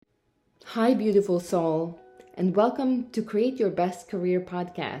Hi, beautiful soul, and welcome to Create Your Best Career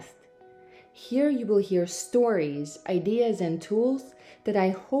podcast. Here you will hear stories, ideas, and tools that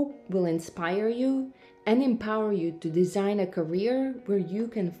I hope will inspire you and empower you to design a career where you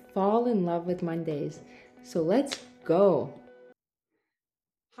can fall in love with Mondays. So let's go.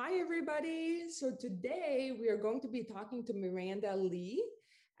 Hi, everybody. So today we are going to be talking to Miranda Lee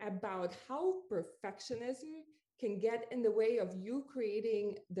about how perfectionism can get in the way of you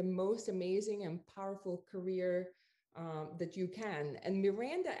creating the most amazing and powerful career that you can. And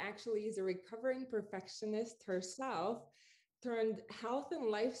Miranda actually is a recovering perfectionist herself, turned health and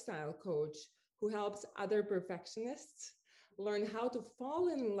lifestyle coach who helps other perfectionists learn how to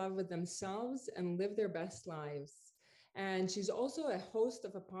fall in love with themselves and live their best lives. And she's also a host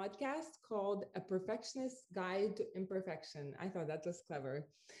of a podcast called A Perfectionist Guide to Imperfection. I thought that was clever.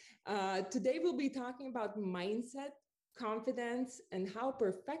 Today, we'll be talking about mindset, confidence, and how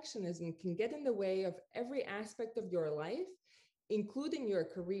perfectionism can get in the way of every aspect of your life, including your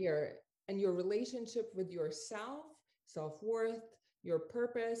career and your relationship with yourself, self worth, your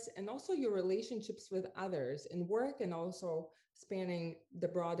purpose, and also your relationships with others in work and also spanning the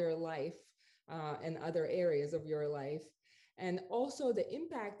broader life and other areas of your life. And also the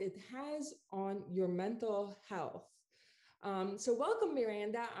impact it has on your mental health. So, welcome,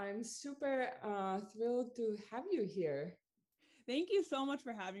 Miranda. I'm super thrilled to have you here. Thank you so much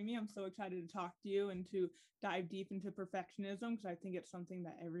for having me. I'm so excited to talk to you and to dive deep into perfectionism because I think it's something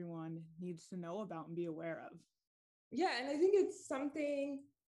that everyone needs to know about and be aware of. Yeah, and I think it's something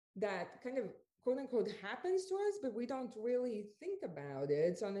that kind of quote unquote happens to us, but we don't really think about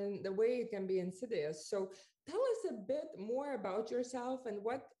it. So, in the way it can be insidious. So, tell us a bit more about yourself and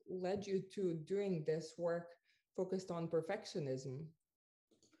what led you to doing this work focused on perfectionism.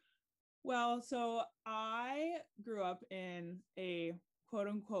 Well, so I grew up in a quote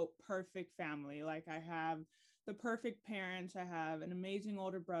unquote perfect family. Like I have the perfect parents, I have an amazing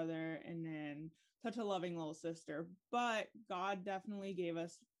older brother, and then such a loving little sister. But God definitely gave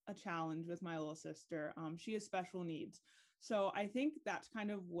us a challenge with my little sister. She has special needs. So I think that's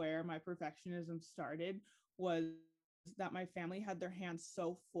kind of where my perfectionism started was that my family had their hands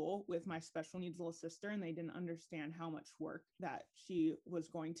so full with my special needs little sister and they didn't understand how much work that she was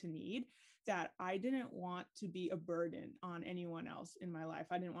going to need that I didn't want to be a burden on anyone else in my life.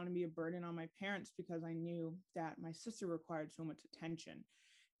 I didn't want to be a burden on my parents because I knew that my sister required so much attention.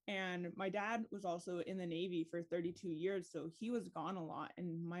 And my dad was also in the Navy for 32 years, so he was gone a lot,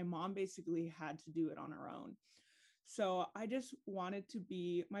 and my mom basically had to do it on her own. So I just wanted to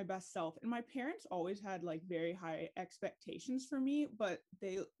be my best self. And my parents always had like very high expectations for me, but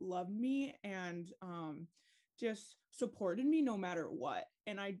they loved me and just supported me no matter what.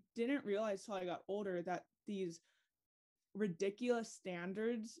 And I didn't realize till I got older that these ridiculous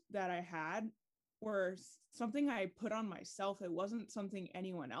standards that I had were something I put on myself. It wasn't something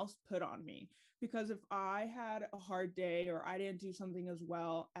anyone else put on me. Because if I had a hard day or I didn't do something as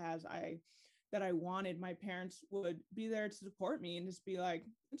well as I wanted, my parents would be there to support me and just be like,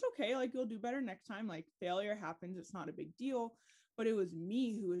 it's okay, like you'll do better next time. Like failure happens, it's not a big deal. But it was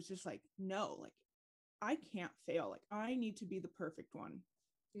me who was just like, no, like I can't fail. Like I need to be the perfect one.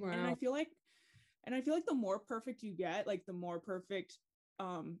 And I Wow. feel like the more perfect you get, like the more perfect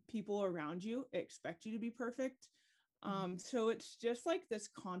people around you expect you to be perfect. So it's just like this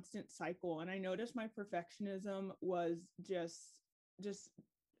constant cycle. And I noticed my perfectionism was just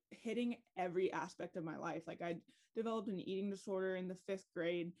hitting every aspect of my life. Like I developed an eating disorder in the 5th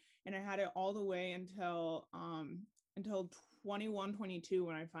grade, and I had it all the way until 21, 22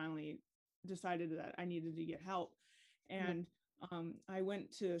 when I finally decided that I needed to get help. And I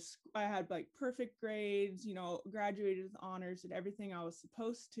went to I had like perfect grades, graduated with honors, did everything I was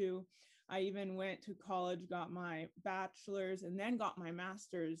supposed to. I even went to college, got my bachelor's, and then got my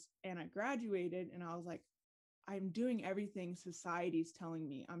master's, and I graduated, and I was like, I'm doing everything society's telling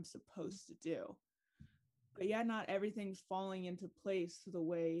me I'm supposed to do. But yeah, not everything's falling into place the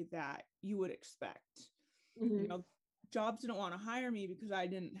way that you would expect. You Mhm. know, jobs didn't want to hire me because I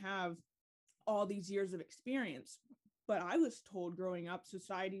didn't have all these years of experience. But I was told growing up,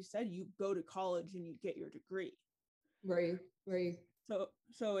 society said you go to college and you get your degree. Right, right.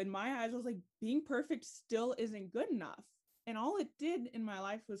 So in my eyes, I was like, being perfect still isn't good enough. And all it did in my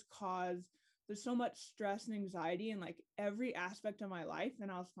life was cause there's so much stress and anxiety in like every aspect of my life.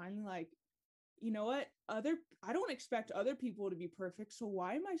 And I was finally like, you know what? I don't expect other people to be perfect. So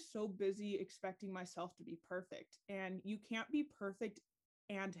why am I so busy expecting myself to be perfect? And you can't be perfect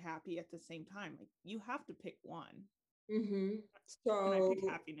and happy at the same time. Like you have to pick one. Mm-hmm. And I picked So,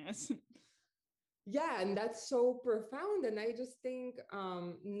 happiness. Yeah, and that's so profound. And I just think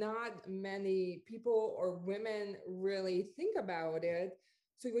not many people or women really think about it.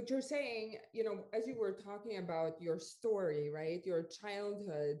 So what you're saying, as you were talking about your story, right? Your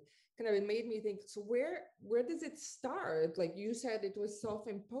childhood, kind of it made me think, so where does it start? Like you said, it was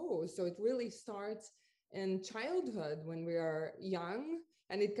self-imposed. So it really starts in childhood when we are young.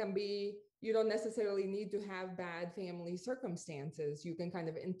 And it can be, you don't necessarily need to have bad family circumstances. You can kind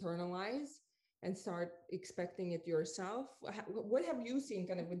of internalize and start expecting it yourself. What have you seen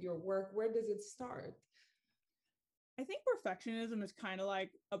kind of with your work? Where does it start? I think perfectionism is kind of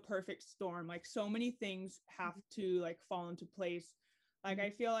like a perfect storm. Like so many things have to like fall into place. Like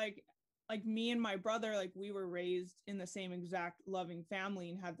I feel like me and my brother, like we were raised in the same exact loving family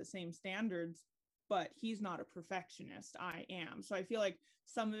and have the same standards, but he's not a perfectionist. I am. So I feel like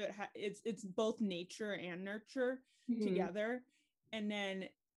some of it it's both nature and nurture Mm-hmm. together. And then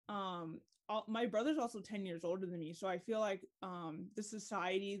um my brother's also 10 years older than me, so I feel like the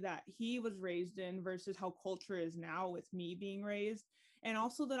society that he was raised in versus how culture is now with me being raised, and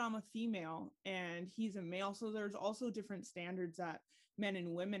also that I'm a female and he's a male, so there's also different standards that men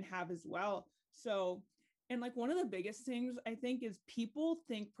and women have as well. So, and like one of the biggest things I think is people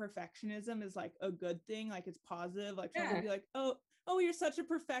think perfectionism is like a good thing, like it's positive. Like someone Yeah. will be like, oh, you're such a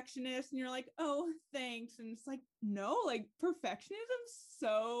perfectionist, and you're like, oh, thanks. And it's like, no, like perfectionism's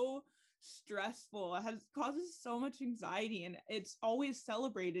so stressful. It has causes so much anxiety, and it's always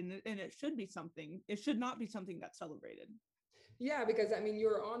celebrated, and it should be something. It should not be something that's celebrated. Yeah, because I mean,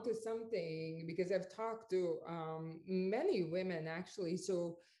 you're onto something because I've talked to many women actually.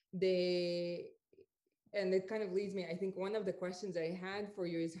 So they, and it kind of leads me, I think one of the questions I had for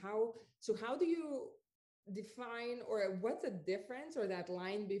you is how do you define or what's the difference or that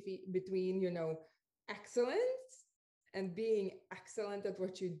line between, excellence and being excellent at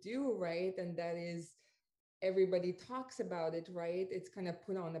what you do, right? And that is everybody talks about it, right? It's kind of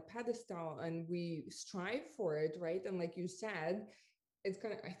put on a pedestal and we strive for it, right? And like you said, it's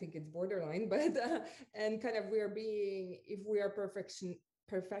kind of, I think it's borderline, but and kind of we're being, if we are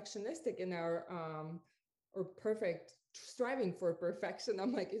perfectionistic in our or perfect striving for perfection,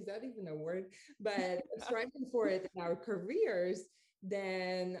 I'm like, is that even a word? But striving for it in our careers,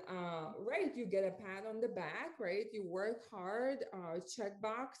 then right, you get a pat on the back, right? You work hard,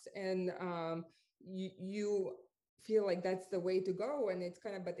 checkbox, and you feel like that's the way to go, and it's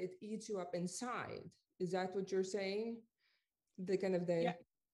kind of, but it eats you up inside. Is that what you're saying? The kind of the Yeah.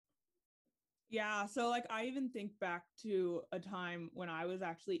 Yeah, so like I even think back to a time when I was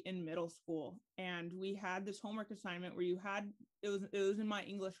actually in middle school, and we had this homework assignment where it was in my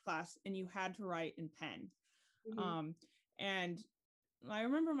English class, and you had to write in pen. Mhm. Um and I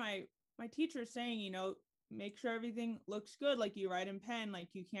remember my teacher saying, make sure everything looks good, like you write in pen, like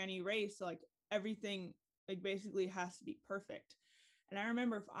you can't erase, so like everything like basically has to be perfect. And I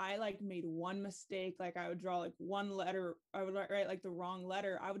remember if I like made one mistake, like I would draw like one letter, I would write like the wrong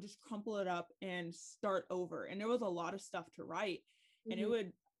letter, I would just crumple it up and start over. And there was a lot of stuff to write. And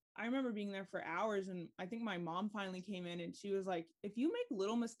Mhm. I remember being there for hours. And I think my mom finally came in and she was like, if you make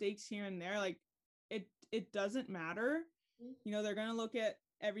little mistakes here and there, like it doesn't matter. They're going to look at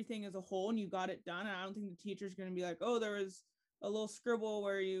everything as a whole and you got it done. And I don't think the teacher's going to be like, oh, there was a little scribble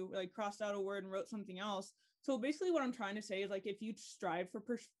where you like crossed out a word and wrote something else. So basically what I'm trying to say is like if you strive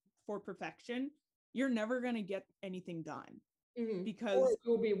for perfection, you're never going to get anything done Mhm. Or because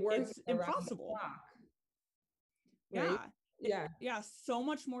you'll be working it's around the impossible. clock, Yeah. right? Yeah. Yeah, so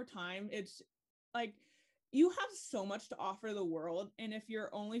much more time. It's like you have so much to offer the world, and if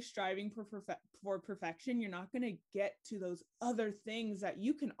you're only striving for perfection, you're not going to get to those other things that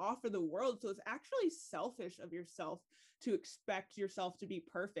you can offer the world. So it's actually selfish of yourself to expect yourself to be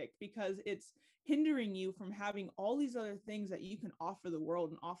perfect, because it's hindering you from having all these other things that you can offer the world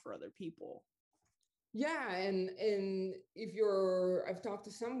and offer other people. Yeah, and if you're, I've talked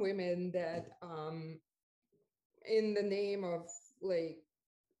to some women that in the name of like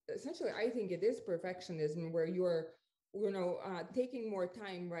essentially I think it is perfectionism where you're taking more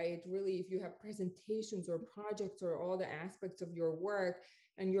time, right? Really, if you have presentations or projects or all the aspects of your work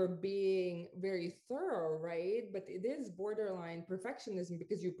and you're being very thorough, right? But it is borderline perfectionism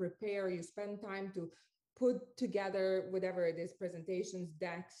because you prepare, you spend time to put together whatever it is, presentations,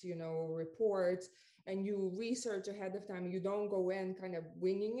 decks, reports, and you research ahead of time. You don't go in kind of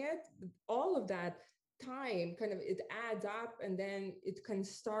winging it. All of that time kind of it adds up, and then it can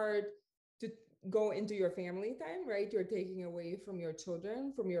start to go into your family time, right? You're taking away from your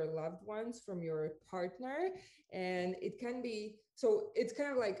children, from your loved ones, from your partner, and it can be, so it's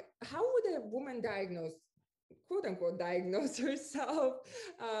kind of like, how would a woman diagnose quote unquote diagnose herself,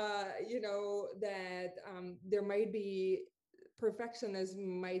 that there might be perfectionism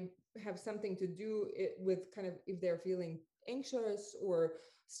might have something to do with kind of if they're feeling anxious or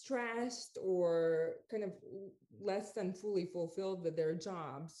stressed or kind of less than fully fulfilled with their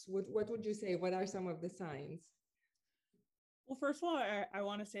jobs. What would you say? What are some of the signs? Well, first of all, I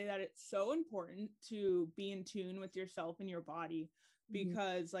want to say that it's so important to be in tune with yourself and your body, Mhm.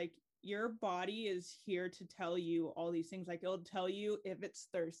 because like your body is here to tell you all these things. Like it'll tell you if it's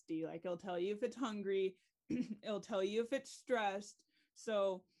thirsty, like it'll tell you if it's hungry, it'll tell you if it's stressed.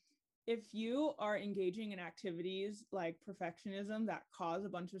 So if you are engaging in activities like perfectionism that cause a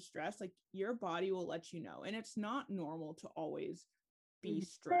bunch of stress, like your body will let you know. And it's not normal to always be Mhm.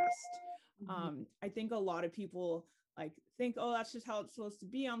 stressed. Mhm. I think a lot of people like think, oh, that's just how it's supposed to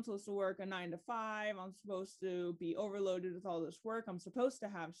be. I'm supposed to work a 9 to 5. I'm supposed to be overloaded with all this work. I'm supposed to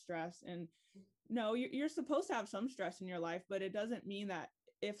have stress. And no, you're supposed to have some stress in your life, but it doesn't mean that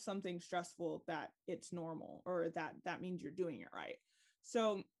if something's stressful that it's normal or that means you're doing it right.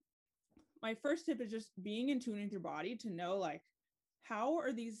 So my first tip is just being in tune with your body to know like how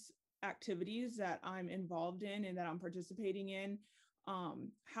are these activities that I'm involved in and that I'm participating in,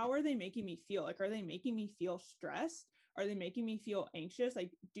 how are they making me feel? Like, are they making me feel stressed? Are they making me feel anxious?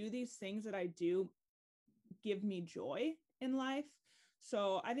 Like, do these things that I do give me joy in life?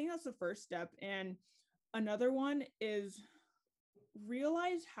 So I think that's the first step. And another one is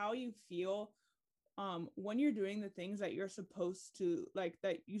realize how you feel when you're doing the things that you're supposed to, like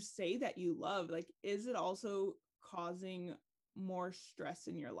that you say that you love. Like, is it also causing more stress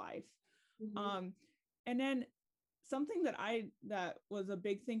in your life? Mhm. um and then something that was a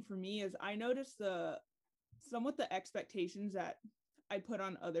big thing for me is I noticed the expectations that I put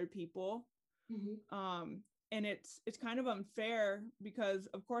on other people. Mhm. um and it's kind of unfair because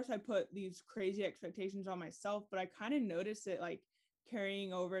of course I put these crazy expectations on myself, but I kind of noticed it like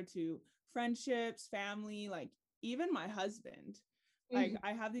carrying over to friendships, family, like even my husband. Like Mhm.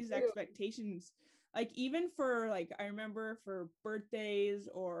 I have these expectations, like even for like I remember for birthdays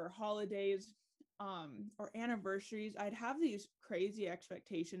or holidays, or anniversaries, I'd have these crazy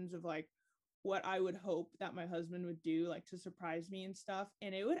expectations of like what I would hope that my husband would do, like to surprise me and stuff.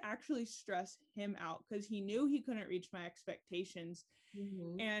 And it would actually stress him out because he knew he couldn't reach my expectations.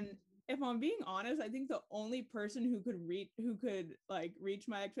 Mhm. And if I'm being honest, I think the only person who could like reach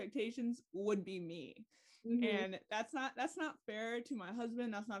my expectations would be me. Mhm. And that's not fair to my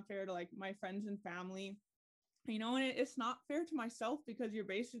husband. That's not fair to like my friends and family. And it's not fair to myself because you're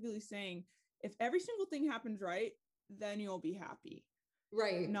basically saying if every single thing happens right, then you'll be happy.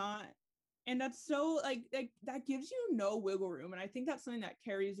 Right. Not And that's so like that gives you no wiggle room. And I think that's something that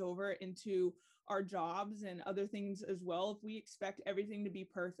carries over into our jobs and other things as well. If we expect everything to be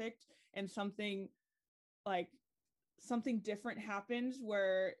perfect and like something different happens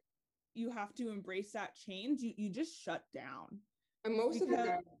where you have to embrace that change, you just shut down. And most of the Because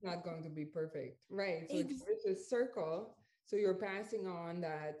time, it's not going to be perfect, right? So it's ex- a vicious circle. So you're passing on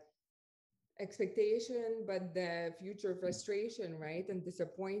that expectation, but the future frustration, right? And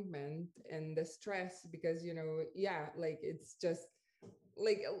disappointment and the stress because, yeah, like it's just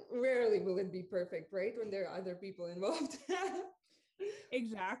like rarely will it be perfect, right? When there are other people involved.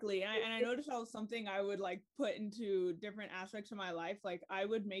 exactly. And I noticed that was something I would like put into different aspects of my life. Like I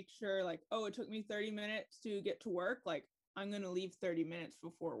would make sure like, oh, it took me 30 minutes to get to work. Like I'm going to leave 30 minutes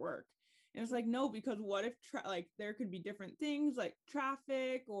before work. And it's like, no, because what if like there could be different things like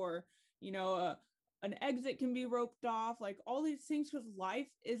traffic or, you know, an exit can be roped off, like all these things, because life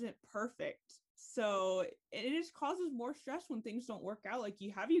isn't perfect. So it just causes more stress when things don't work out. Like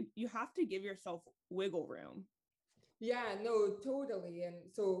you have to give yourself wiggle room. Yeah, no, totally. And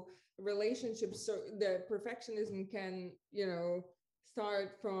so relationships, so the perfectionism can,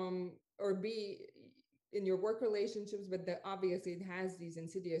 start from or be in your work relationships, but obviously it has these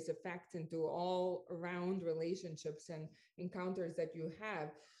insidious effects into all around relationships and encounters that you have.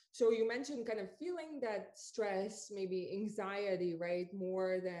 So you mentioned kind of feeling that stress, maybe anxiety, right,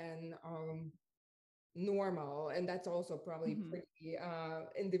 more than normal, and that's also probably Mm-hmm. pretty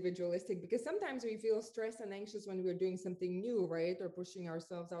individualistic because sometimes we feel stressed and anxious when we're doing something new, right, or pushing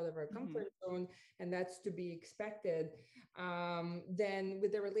ourselves out of our Mm-hmm. comfort zone, and that's to be expected. Then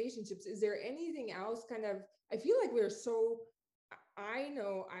with the relationships, is there anything else kind of, I feel like we're so, I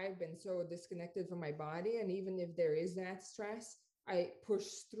know I've been so disconnected from my body, and even if there is that stress, I push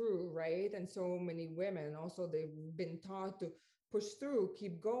through, right? And so many women also, they've been taught to push through,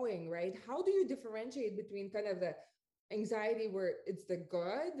 keep going, right? How do you differentiate between kind of the anxiety where it's the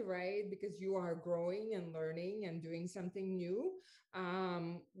good, right? Because you are growing and learning and doing something new,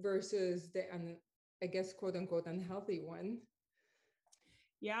 versus the I guess, quote unquote, unhealthy one.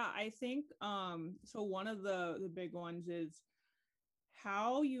 Yeah, I think so one of the big ones is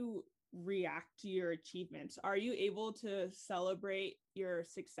how you react to your achievements. Are you able to celebrate your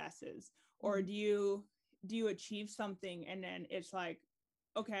successes, or Mhm. do you achieve something and then it's like,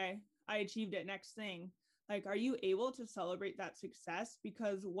 okay, I achieved it, next thing? Like, are you able to celebrate that success?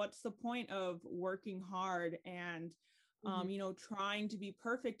 Because what's the point of working hard and Mhm. trying to be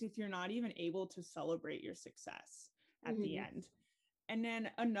perfect if you're not even able to celebrate your success at the Mhm. end? And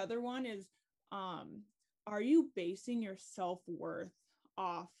then another one is, um, are you basing your self-worth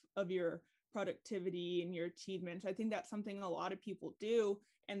off of your productivity and your achievements? I think that's something a lot of people do.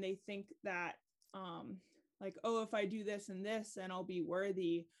 And they think that, um, like, oh, if I do this and this, then I'll be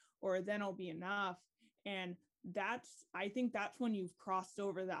worthy, or then I'll be enough. And I think that's when you've crossed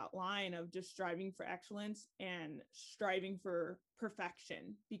over that line of just striving for excellence and striving for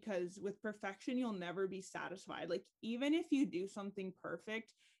perfection, because with perfection you'll never be satisfied. Like, even if you do something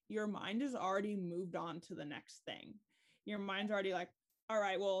perfect, your mind has already moved on to the next thing. Your mind's already like, all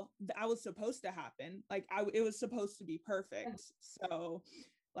right, well, that was supposed to happen. Like, it was supposed to be perfect, so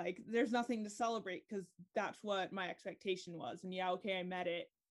like there's nothing to celebrate because that's what my expectation was. And yeah, okay, I met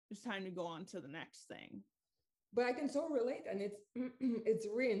it. It's time to go on to the next thing. But I can so relate, and it's it's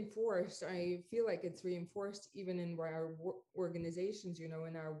reinforced. I feel like it's reinforced even in our organizations, in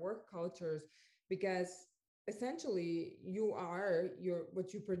our work cultures, because essentially you are your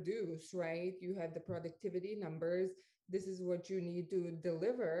what you produce, right? You have the productivity numbers. This is what you need to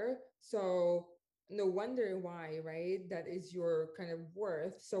deliver. So no wonder why, right? That is your kind of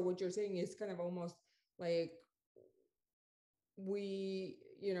worth. So what you're saying is kind of almost like we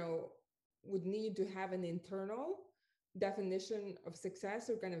would need to have an internal definition of success,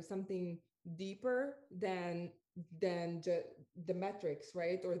 or kind of something deeper than just the metrics,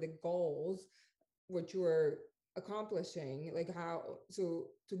 right, or the goals, what you're accomplishing, like how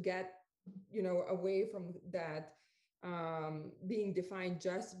so to get away from that, being defined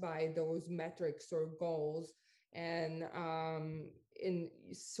just by those metrics or goals, and in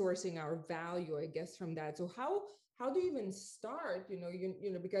sourcing our value, I guess, from that. So how do you even start,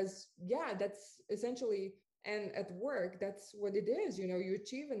 because yeah, that's essentially, and at work that's what it is, you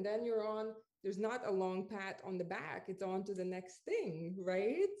achieve and then you're on. There's not a long pat on the back, it's on to the next thing,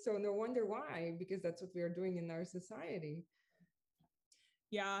 right? So no wonder why, because that's what we are doing in our society.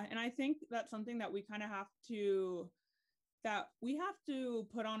 Yeah, and I think that's something that we have to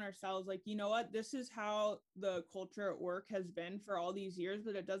put on ourselves. Like, you know what, this is how the culture at work has been for all these years,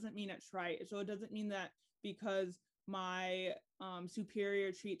 but it doesn't mean it's right. So it doesn't mean that because my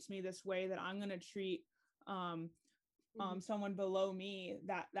superior treats me this way, that I'm going to treat um, Mm-hmm. someone below me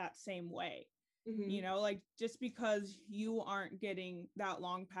that same way. Mm-hmm. Like, just because you aren't getting that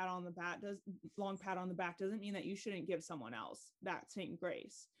long pat on the back doesn't mean that you shouldn't give someone else that same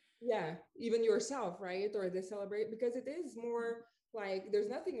grace. Yeah, even yourself, right? Or they celebrate, because it is more like there's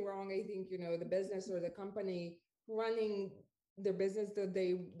nothing wrong, I think, the business or the company running their business that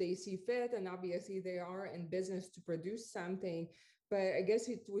they see fit, and obviously they are in business to produce something. But I guess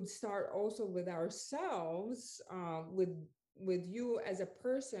it would start also with ourselves, with you as a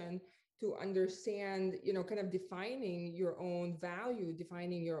person, to understand, kind of defining your own value,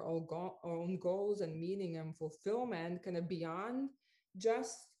 defining your own goals and meaning and fulfillment, kind of beyond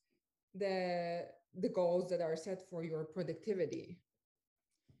just the goals that are set for your productivity.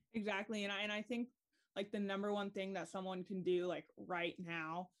 Exactly. And I think, like, the number one thing that someone can do, like, right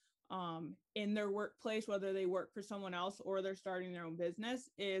now, in their workplace, whether they work for someone else or they're starting their own business,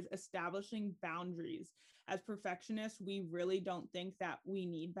 is establishing boundaries. As perfectionists, we really don't think that we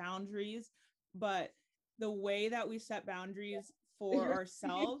need boundaries, but the way that we set boundaries for You're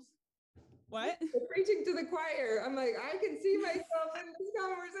ourselves. What? preaching to the choir. I'm like, I can see myself in this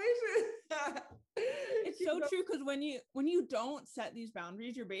conversation. It's Keep so going. true, because when you don't set these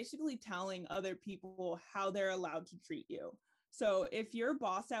boundaries, you're basically telling other people how they're allowed to treat you. So if your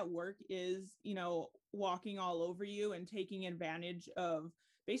boss at work is, walking all over you and taking advantage of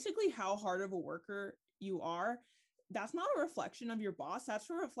basically how hard of a worker you are, that's not a reflection of your boss, that's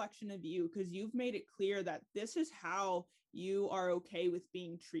a reflection of you, because you've made it clear that this is how you are okay with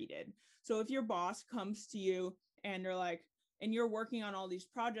being treated. So if your boss comes to you and they're like, and you're working on all these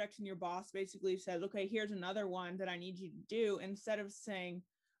projects, and your boss basically says, okay, here's another one that I need you to do, instead of saying,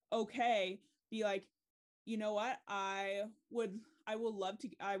 okay, be like, you know what, I would love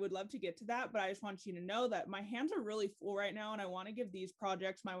to get to that, but I just want you to know that my hands are really full right now and I want to give these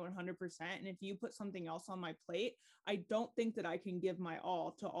projects my 100%. And if you put something else on my plate, I don't think that I can give my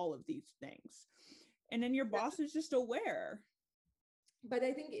all to all of these things. And then your boss is just aware. But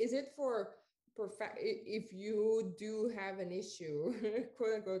I think, is it for perfect, if you do have an issue,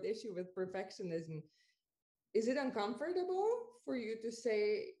 quote unquote issue with perfectionism, is it uncomfortable for you to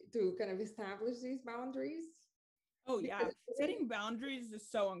say, to kind of establish these boundaries? Oh Because yeah, setting boundaries is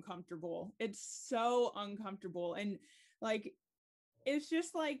so uncomfortable. It's so uncomfortable. And like it's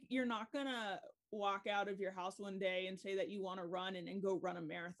just like you're not gonna walk out of your house one day and say that you want to run and go run a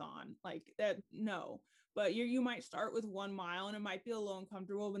marathon like that. No, but you might start with 1 mile and it might be a little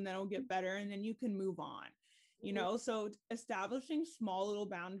uncomfortable, but then it'll get better and then you can move on, you Mhm. know. So establishing small little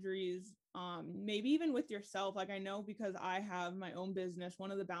boundaries, maybe even with yourself. Like I know because I have my own business,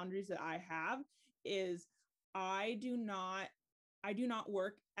 one of the boundaries that I have is i do not I do not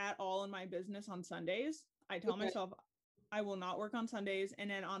work at all in my business on Sundays. I tell Okay. myself I will not work on Sundays. And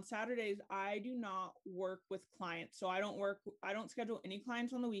then on Saturdays, I do not work with clients. So I don't schedule any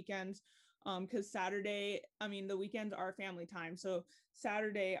clients on the weekends. Because Saturday, I mean, the weekends are family time. So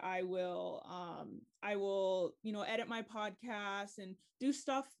Saturday, I will, you know, edit my podcast and do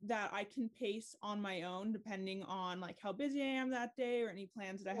stuff that I can pace on my own, depending on like how busy I am that day or any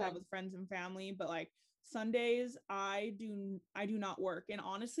plans that I have Okay. with friends and family. But like Sundays, I do not work. And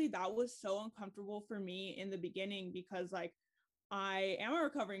honestly, that was so uncomfortable for me in the beginning because like I am a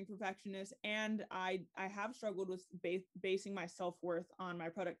recovering perfectionist and I have struggled with basing my self-worth on my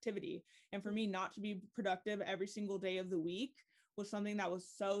productivity. And for me not to be productive every single day of the week was something that was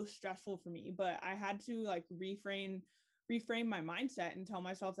so stressful for me. But I had to like reframe my mindset and tell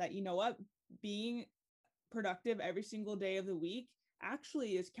myself that, you know what, being productive every single day of the week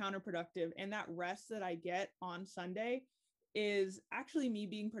actually is counterproductive. And that rest that I get on Sunday is actually me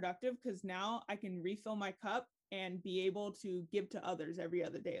being productive because now I can refill my cup and be able to give to others every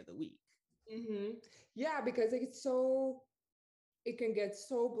other day of the week. Hmm. Yeah, because it's so, it can get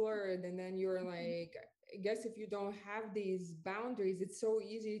so blurred, and then you're like, I guess if you don't have these boundaries, it's so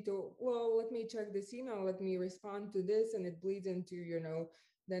easy to, well, let me check this email, let me respond to this, and it bleeds into,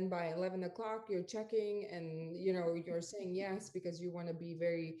 then by 11 o'clock you're checking, and you're saying yes because you want to be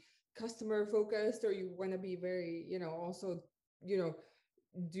very customer focused, or you want to be very, also, you know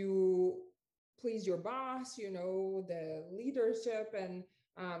do please your boss, the leadership. And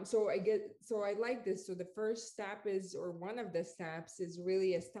so I like this. So the first step is, or one of the steps is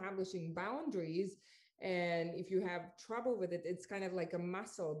really establishing boundaries. And if you have trouble with it, it's kind of like a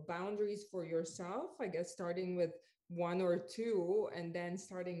muscle. Boundaries for yourself, I guess, starting with one or two, and then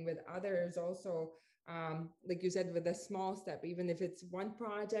starting with others also. Like you said, with a small step, even if it's one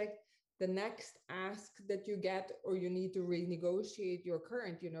project, the next ask that you get, or you need to renegotiate your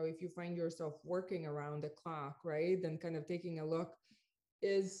current, if you find yourself working around the clock, right? Then kind of taking a look,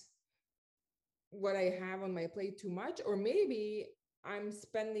 is what I have on my plate too much? Or maybe I'm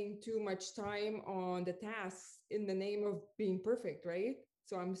spending too much time on the tasks in the name of being perfect, right?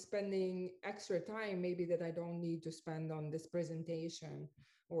 So I'm spending extra time maybe that I don't need to spend on this presentation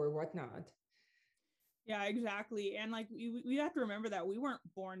or whatnot. Yeah, exactly. And like we have to remember that we weren't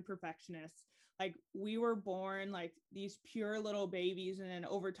born perfectionists. Like we were born like these pure little babies, and then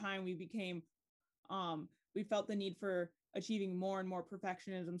over time we felt the need for achieving more and more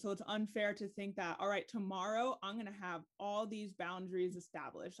perfectionism. So it's unfair to think that, all right, tomorrow I'm going to have all these boundaries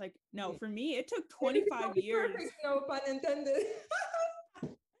established. Like, no, for me, it took Maybe it's 25 not years. perfect, no pun intended.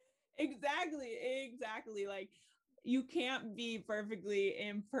 Exactly. Exactly. Like, you can't be perfectly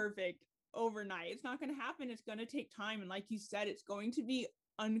imperfect overnight. It's not going to happen. It's going to take time. And like you said, it's going to be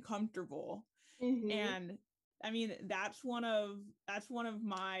uncomfortable. Mm-hmm. And I mean, that's one of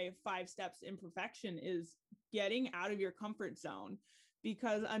my 5 steps in perfection is getting out of your comfort zone.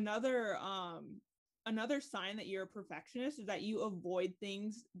 Because another sign that you're a perfectionist is that you avoid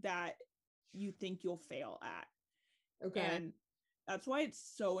things that you think you'll fail at. Okay. And that's why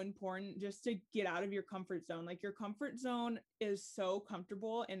it's so important just to get out of your comfort zone. Like your comfort zone is so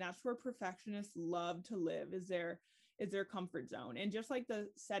comfortable, and that's where perfectionists love to live, is their comfort zone. And just like the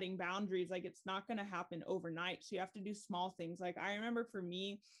setting boundaries, like it's not going to happen overnight. So you have to do small things. Like I remember for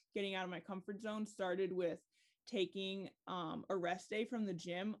me, getting out of my comfort zone started with taking a rest day from the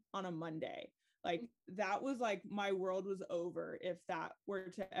gym on a Monday. Like that was like my world was over if that were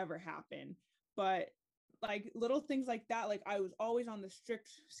to ever happen. But like little things like that, like I was always on the strict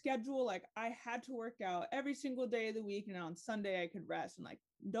schedule. Like I had to work out every single day of the week, and on Sunday I could rest. And like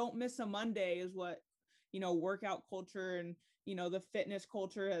don't miss a Monday is what, you know, workout culture and, you know, the fitness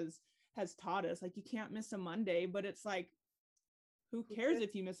culture has taught us. Like you can't miss a Monday. But it's like, who cares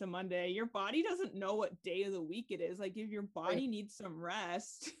if you miss a Monday? Your body doesn't know what day of the week it is. Like if your Right. body needs some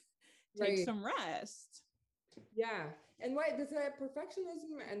rest, take Right. some rest. Yeah. And why does that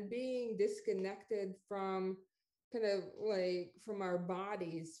perfectionism and being disconnected from kind of like from our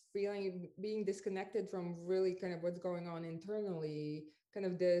bodies, feeling being disconnected from really kind of what's going on internally, kind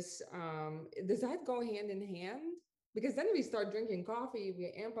of this does that go hand in hand? Because then we start drinking coffee,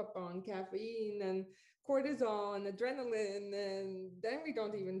 we amp up on caffeine and cortisol and adrenaline, and then we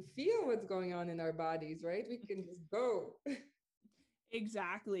don't even feel what's going on in our bodies, right? We can just go.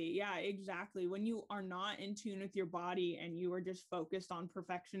 Exactly. Yeah, exactly. When you are not in tune with your body and you are just focused on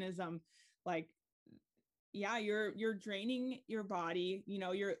perfectionism, like yeah, you're draining your body, you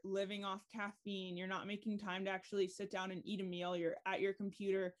know, you're living off caffeine, you're not making time to actually sit down and eat a meal, you're at your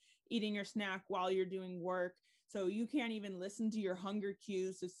computer eating your snack while you're doing work. So you can't even listen to your hunger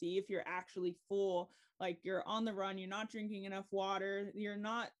cues to see if you're actually full. Like you're on the run, you're not drinking enough water,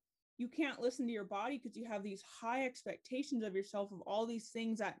 you can't listen to your body because you have these high expectations of yourself of all these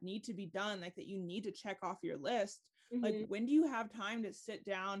things that need to be done, like that you need to check off your list. Like, Mhm. when do you have time to sit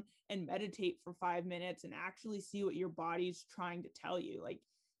down and meditate for 5 minutes and actually see what your body's trying to tell you? Like,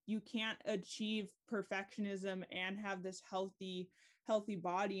 you can't achieve perfectionism and have this healthy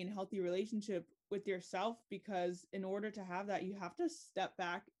body and healthy relationship with yourself, because in order to have that, you have to step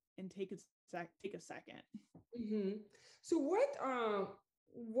back and take a second. Mhm. So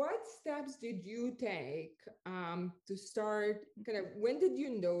what steps did you take to start kind of when did you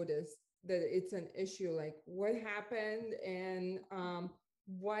notice that it's an issue? Like what happened and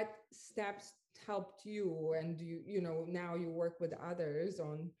what steps helped you and you know now you work with others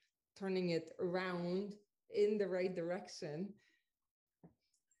on turning it around in the right direction.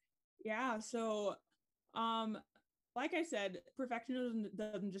 Yeah, so um like I said, perfectionism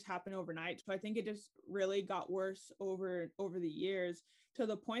doesn't just happen overnight. So I think it just really got worse over the years, to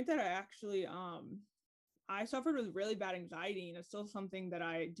the point that I suffered with really bad anxiety, and it's still something that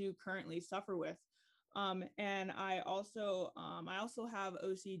I do currently suffer with. And I also have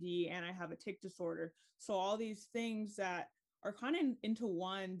OCD and I have a tic disorder. So all these things that are kind of into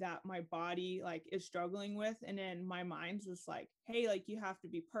one that my body like is struggling with, and then my mind's just like, hey, like you have to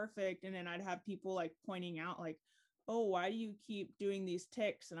be perfect. And then I'd have people like pointing out like, oh, why do you keep doing these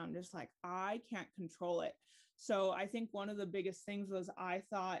tics? And I'm just like, I can't control it. So I think one of the biggest things was, I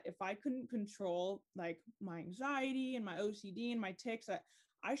thought if I couldn't control like my anxiety and my OCD and my tics,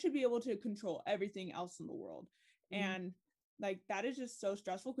 I should be able to control everything else in the world. Mhm. And like that is just so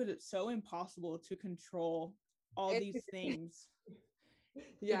stressful because it's so impossible to control all And these things.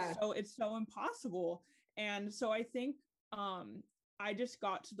 yeah. It's so impossible. And so I think um I just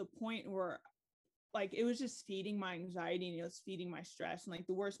got to the point where like it was just feeding my anxiety, and it was feeding my stress. And like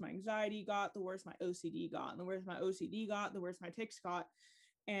the worse my anxiety got, the worse my OCD got. And the worse my OCD got, the worse my tics got.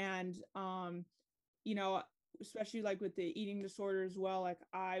 And you know, especially like with the eating disorder as well, like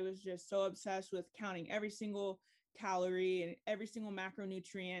I was just so obsessed with counting every single calorie and every single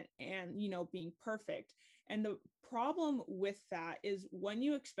macronutrient and, you know, being perfect. And the problem with that is when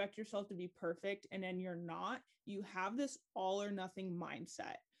you expect yourself to be perfect and then you're not, you have this all or nothing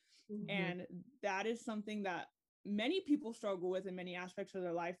mindset. Mhm. And that is something that many people struggle with in many aspects of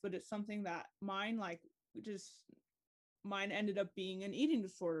their life, but it's something that just mine ended up being an eating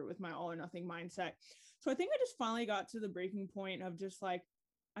disorder with my all or nothing mindset. So I think I just finally got to the breaking point of just like,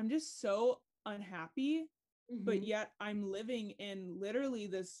 I'm just so unhappy, but Mhm. yet I'm living in literally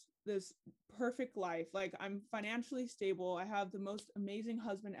this perfect life. Like I'm financially stable. I have the most amazing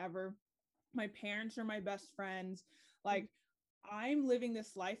husband ever. My parents are my best friends. Like I'm living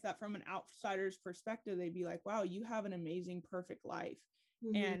this life that from an outsider's perspective, they'd be like, wow, you have an amazing, perfect life.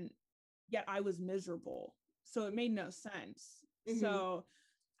 Mhm. And yet I was miserable. So it made no sense. Mhm. So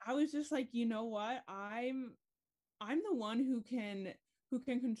I was just like, you know what? I'm the one who can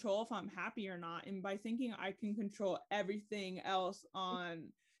control if I'm happy or not. And by thinking I can control everything else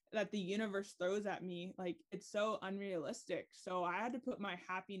on that the universe throws at me, like it's so unrealistic. So I had to put my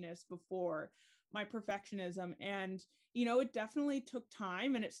happiness before my perfectionism. And you know, it definitely took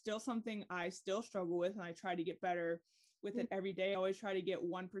time, and it's still something I still struggle with, and I try to get better with Mhm. it every day. I always try to get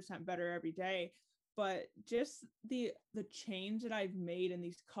 1% better every day. But just the change that I've made in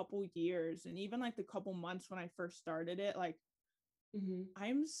these couple years, and even like the couple months when I first started it, like Mhm.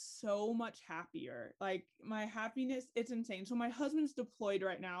 I'm so much happier. Like my happiness, it's insane. So my husband's deployed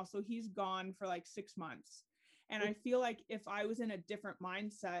right now, so he's gone for like 6 months. And I feel like if I was in a different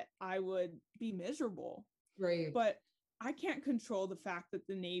mindset, I would be miserable. Right. But I can't control the fact that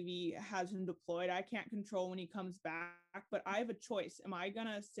the Navy has him deployed. I can't control when he comes back, but I have a choice. Am I going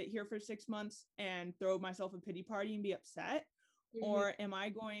to sit here for 6 months and throw myself a pity party and be upset? Mhm. Or am I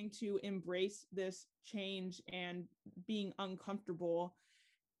going to embrace this change and being uncomfortable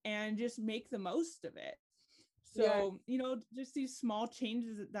and just make the most of it? Yeah. So, just these small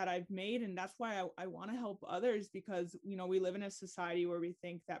changes that I've made. And that's why I want to help others, because, we live in a society where we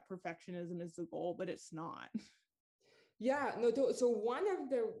think that perfectionism is the goal, but it's not. Yeah, no, so one of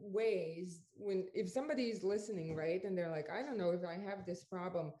the ways when if somebody is listening, right, and they're like, I don't know if I have this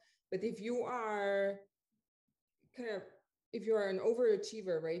problem, but if you are kind of if you're an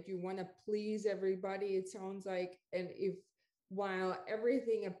overachiever, right, you want to please everybody, it sounds like, and if while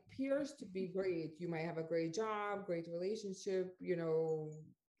everything appears to be great, you might have a great job, great relationship,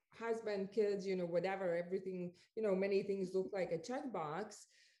 husband, kids, whatever, everything, many things look like a checkbox,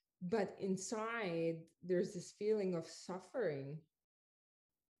 but inside there's this feeling of suffering,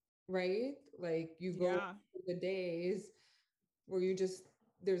 right? Like you go Yeah. through the days where you just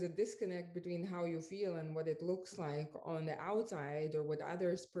there's a disconnect between how you feel and what it looks like on the outside or what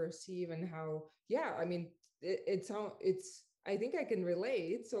others perceive and how, yeah, I mean, it's I think I can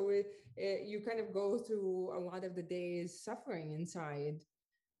relate. So you kind of go through a lot of the days suffering inside.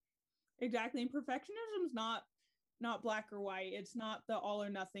 Exactly. And perfectionism is not black or white. It's not the all or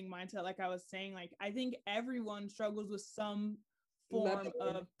nothing mindset. Like I was saying, like I think everyone struggles with some form Level.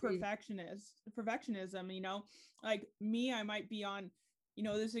 of perfectionism. Like me, I might be on,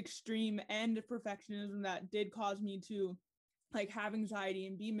 this extreme end of perfectionism that did cause me to like have anxiety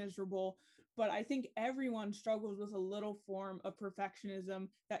and be miserable. But I think everyone struggles with a little form of perfectionism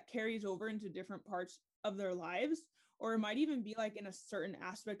that carries over into different parts of their lives, or it might even be like in a certain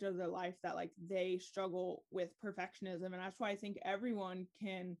aspect of their life that like they struggle with perfectionism. And that's why I think everyone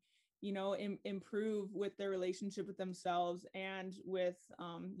can, improve with their relationship with themselves and with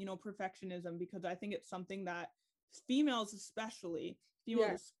perfectionism, because I think it's something that females especially females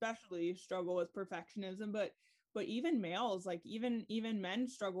Yeah. especially struggle with perfectionism. But even males, like even men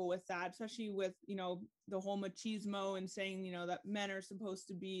struggle with that, especially with the whole machismo and saying that men are supposed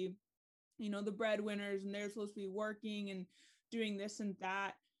to be the breadwinners and they're supposed to be working and doing this and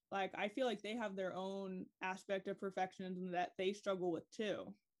that. Like I feel like they have their own aspect of perfectionism that they struggle with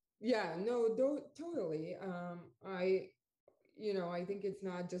too. Yeah, no, totally. I think it's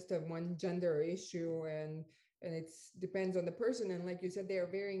not just a one gender issue, and it's depends on the person. And like you said, there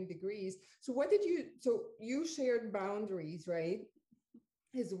are varying degrees. So you shared boundaries, right?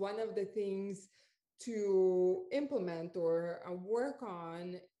 Is one of the things to implement or work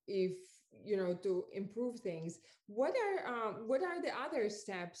on if to improve things. What are the other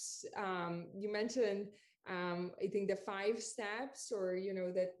steps? You mentioned I think the 5 steps, or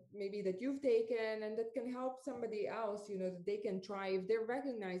that maybe that you've taken and that can help somebody else, that they can try if they're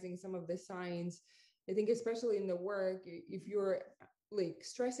recognizing some of the signs. I think especially in the work, if you're like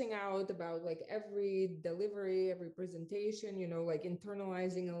stressing out about like every delivery, every presentation, like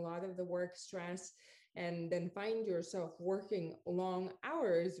internalizing a lot of the work stress, and then find yourself working long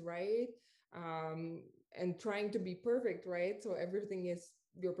hours, right? Um, and trying to be perfect, right? So everything is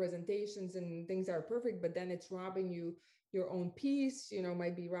your presentations and things are perfect, but then it's robbing you your own peace,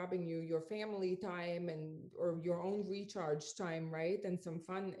 might be robbing you your family time and or your own recharge time, right? And some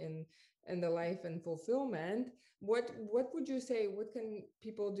fun in the life and fulfillment. What would you say, what can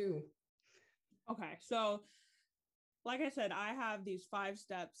people do? Okay, so like I said, I have these 5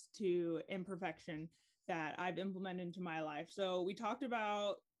 steps to imperfection that I've implemented into my life. So we talked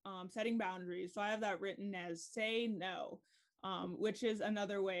about setting boundaries. So I have that written as say no, which is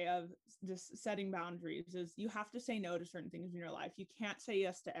another way of just setting boundaries. Is you have to say no to certain things in your life. You can't say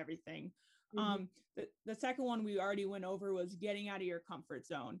yes to everything. Mhm. The second one we already went over was getting out of your comfort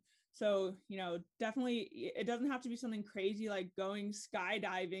zone. So, definitely it doesn't have to be something crazy like going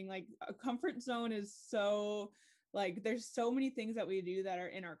skydiving. Like a comfort zone is so like there's so many things that we do that are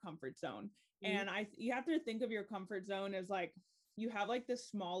in our comfort zone. Mhm. And you have to think of your comfort zone as like you have like this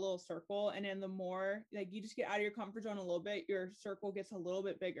small little circle, and then the more like you just get out of your comfort zone a little bit, your circle gets a little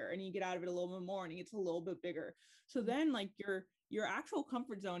bit bigger, and you get out of it a little bit more and it gets a little bit bigger. So then like your actual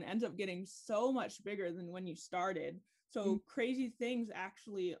comfort zone ends up getting so much bigger than when you started. Mhm. So crazy things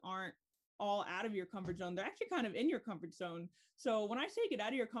actually aren't all out of your comfort zone. They're actually kind of in your comfort zone. So when I say get out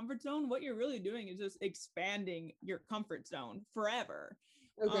of your comfort zone, what you're really doing is just expanding your comfort zone forever.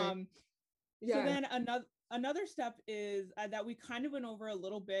 Okay. So Yeah. then another step is that we kind of went over a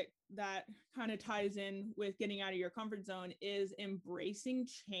little bit that kind of ties in with getting out of your comfort zone is embracing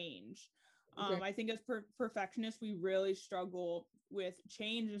change. Okay. I think as perfectionists, we really struggle with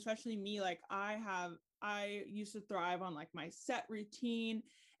change, especially me. Like I used to thrive on like my set routine,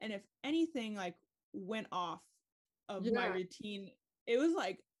 and if anything like went off of my Yeah. routine, it was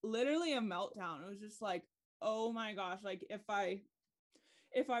like literally a meltdown. It was just like, oh my gosh, like if I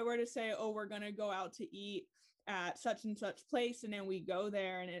were to say, oh, we're going to go out to eat at such and such place, and then we go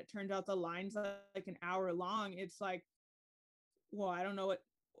there and it turns out the line's like an hour long. It's like, well, I don't know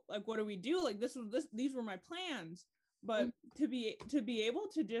what do we do? Like these were my plans. But to be able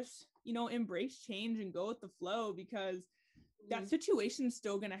to just, you know, embrace change and go with the flow, because that situation's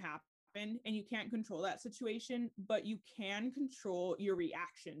still going to happen and you can't control that situation, but you can control your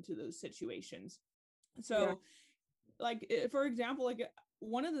reaction to those situations. So like, for example, like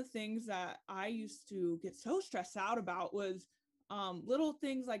one of the things that I used to get so stressed out about was little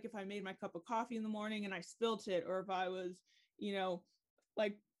things like if I made my cup of coffee in the morning and I spilt it, or if I was, you know,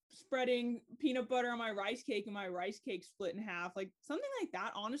 like spreading peanut butter on my rice cake and my rice cake split in half, like something like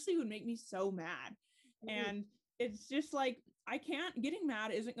that honestly would make me so mad. And it's just like, getting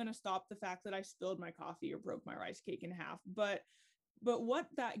mad isn't going to stop the fact that I spilled my coffee or broke my rice cake in half. But what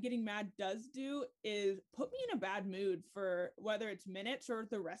that getting mad does do is put me in a bad mood for whether it's minutes or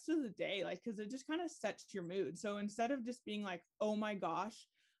the rest of the day, like, because it just kind of sets your mood. So instead of just being like, oh my gosh,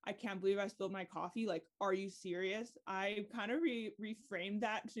 I can't believe I spilled my coffee, like, are you serious? I kind of reframed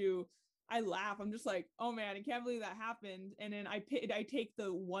that to, I laugh. I'm just like, oh man, I can't believe that happened. And then I take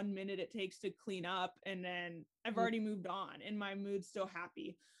the 1 minute it takes to clean up, and then I've already moved on and my mood's still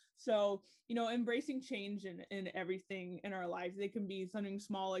happy. So, you know, embracing change in everything in our lives. They can be something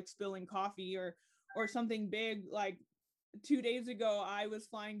small like spilling coffee, or something big like 2 days ago I was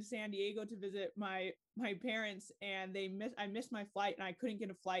flying to San Diego to visit my parents, and I missed my flight and I couldn't get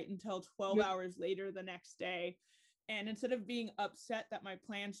a flight until 12 hours later the next day. And instead of being upset that my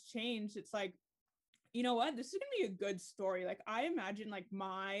plans changed, it's like, you know what, this is gonna be a good story. Like, I imagine like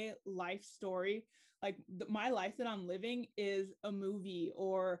my life story, like my life that I'm living is a movie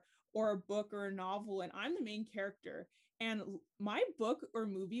or a book or a novel, and I'm the main character. And my book or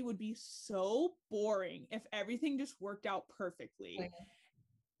movie would be so boring if everything just worked out perfectly.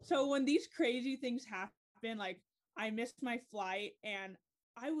 So when these crazy things happen, like I missed my flight and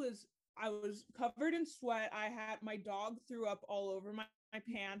I was covered in sweat. I had my dog threw up all over my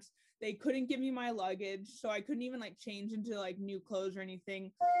pants. They couldn't give me my luggage, so I couldn't even like change into like new clothes or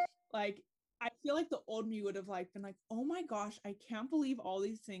anything. Like, I feel like the old me would have like been like, oh my gosh, I can't believe all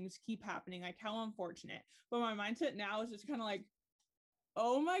these things keep happening. Like, how unfortunate. But my mindset now is just kind of like,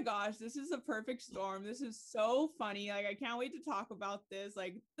 oh my gosh, this is a perfect storm. This is so funny. Like, I can't wait to talk about this.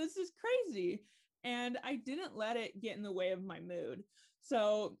 Like, this is crazy. And I didn't let it get in the way of my mood.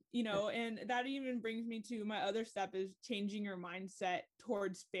 So, you know, and that even brings me to my other step is changing your mindset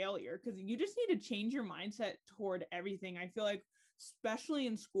towards failure, because you just need to change your mindset toward everything. I feel like, especially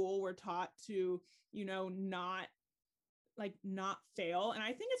in school, we're taught to, you know, not fail. And I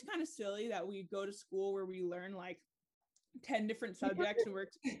think it's kind of silly that we go to school where we learn like 10 different subjects and we're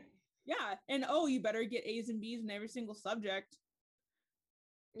yeah, and oh, you better get A's and B's in every single subject.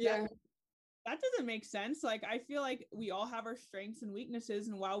 That doesn't make sense. Like, I feel like we all have our strengths and weaknesses,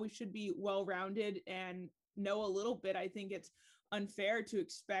 and while we should be well-rounded and know a little bit, I think it's unfair to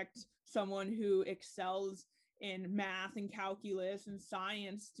expect someone who excels in math and calculus and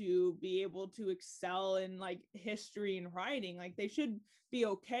science to be able to excel in like history and writing. Like, they should be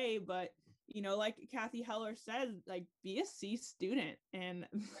okay, but you know, like Kathy Heller says, like, be a C student, and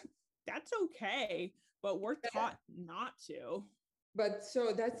that's okay, but we're taught not to. But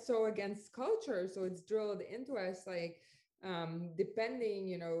so that's so against culture, so it's drilled into us, like depending,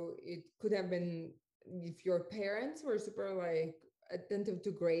 you know, it could have been if your parents were super like attentive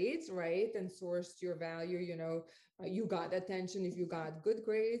to grades, right, and sourced your value, you know, you got attention if you got good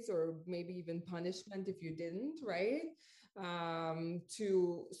grades, or maybe even punishment if you didn't, right,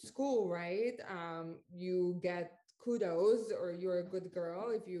 to school, right, you get kudos, or you're a good girl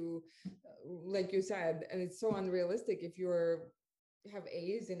if you, like you said, and it's so unrealistic if you're have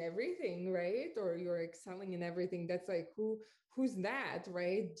A's in everything, right? Or you're excelling in everything. That's like who's that,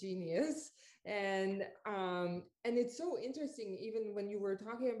 right? Genius. And it's so interesting, even when you were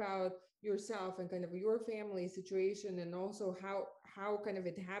talking about yourself and kind of your family situation, and also how kind of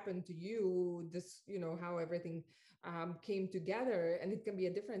it happened to you, this, you know, how everything came together. And it can be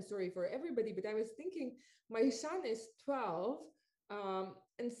a different story for everybody. But I was thinking, my son is 12,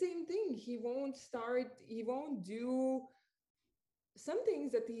 and same thing, he won't do some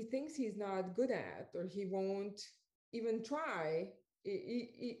things that he thinks he's not good at, or he won't even try.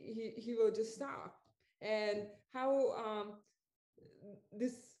 He will just stop. And how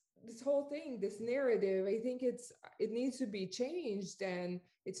this whole thing, this narrative, I think it needs to be changed, and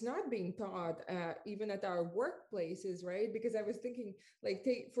it's not being taught even at our workplaces, right? Because I was thinking, like,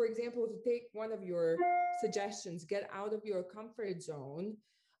 take for example, to take one of your suggestions, get out of your comfort zone.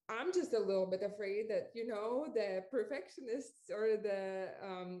 I'm just a little bit afraid that, the perfectionists or the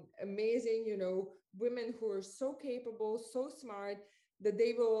amazing, women who are so capable, so smart, that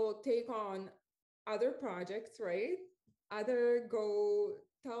they will take on other projects, right? Other go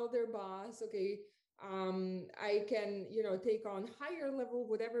tell their boss, okay, I can, take on higher level,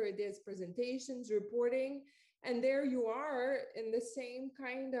 whatever it is, presentations, reporting. And there you are in the same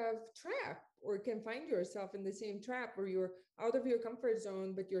kind of trap, or can find yourself in the same trap where you're out of your comfort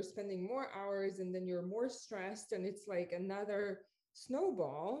zone, but you're spending more hours and then you're more stressed. And it's like another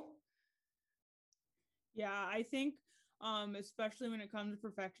snowball. Yeah, I think especially when it comes to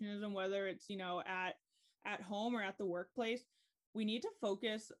perfectionism, whether it's, at home or at the workplace, we need to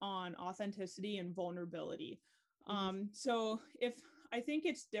focus on authenticity and vulnerability. Mm-hmm. So if I think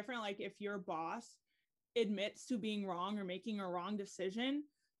it's different, like if your boss admits to being wrong or making a wrong decision,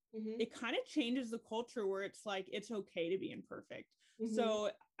 Mm-hmm. it kind of changes the culture where it's like it's okay to be imperfect. Mm-hmm. So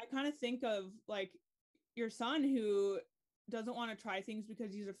I kind of think of like your son who doesn't want to try things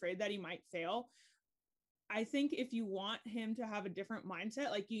because he's afraid that he might fail. I think if you want him to have a different mindset,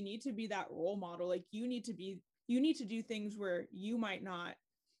 like you need to be that role model. Like you need to do things where you might not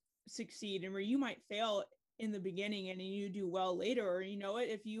succeed and where you might fail in the beginning and you do well later. Or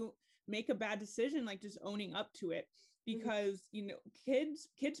if you make a bad decision, like just owning up to it. Mm-hmm. Because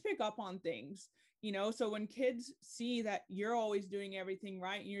kids pick up on things, so when kids see that you're always doing everything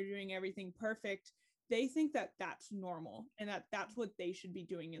right and you're doing everything perfect, they think that that's normal and that that's what they should be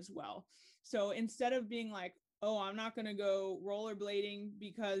doing as well. So instead of being like, oh, I'm not going to go rollerblading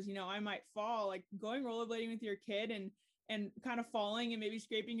because I might fall, like going rollerblading with your kid and kind of falling and maybe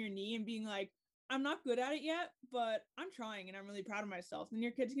scraping your knee and being like, I'm not good at it yet, but I'm trying and I'm really proud of myself. And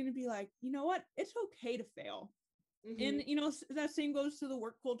your kid's going to be like, you know what? It's okay to fail. Mm-hmm. And that same goes to the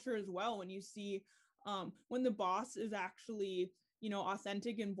work culture as well. When you see when the boss is actually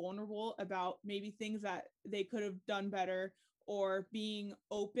authentic and vulnerable about maybe things that they could have done better, or being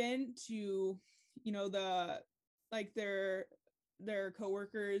open to the like their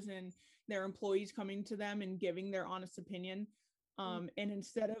coworkers and their employees coming to them and giving their honest opinion, and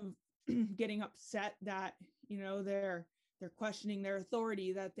instead of getting upset that they're questioning their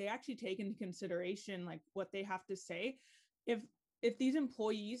authority, that they actually take into consideration like what they have to say. If these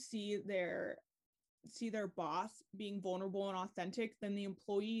employees see their boss being vulnerable and authentic, then the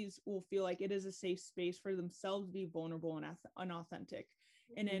employees will feel like it is a safe space for themselves to be vulnerable and authentic.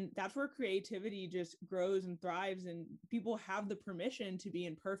 And Mm-hmm. then that's where creativity just grows and thrives, and people have the permission to be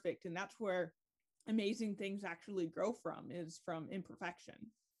imperfect. And that's where amazing things actually grow from, is from imperfection.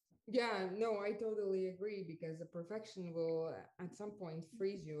 Yeah, no, I totally agree, because the perfection will at some point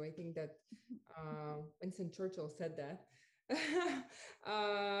freeze you. I think that Winston Churchill said that.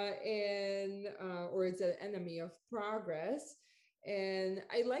 Or it's an enemy of progress. And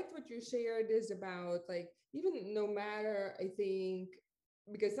I liked what you shared is about, like, even no matter, I think,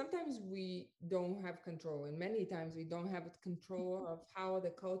 because sometimes we don't have control, and many times we don't have control of how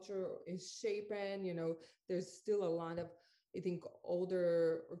the culture is shaping. There's still a lot of, I think,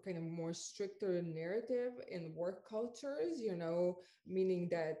 older or kind of more stricter narrative in work cultures, meaning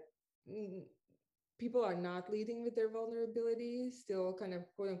that mm, people are not leading with their vulnerability. Still, kind of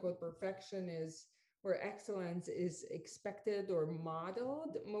quote unquote perfection is where excellence is expected or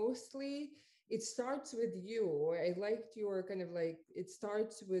modeled mostly. It starts with you. I liked your kind of like, it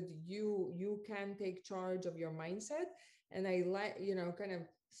starts with you. You can take charge of your mindset. And I like, kind of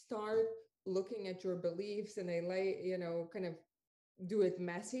start looking at your beliefs, and I like, kind of do it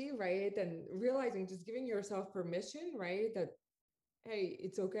messy, right? And realizing, just giving yourself permission, right? That, hey,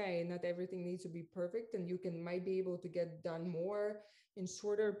 it's okay, not everything needs to be perfect, and you might be able to get done more in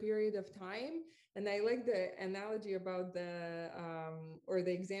shorter period of time. And I like the analogy about the or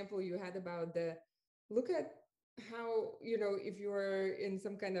the example you had about the, look at how, if you're in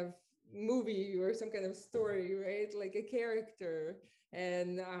some kind of movie or some kind of story, right? Like a character,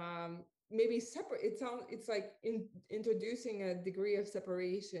 and maybe separate, it's like introducing a degree of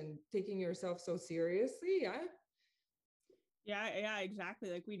separation, taking yourself so seriously. Yeah. Yeah, exactly.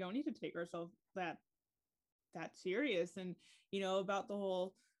 Like we don't need to take ourselves that serious. And about the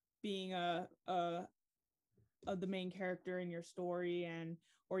whole being a the main character in your story and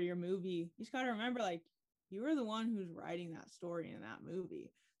or your movie, you just got to remember, like, you are the one who's writing that story in that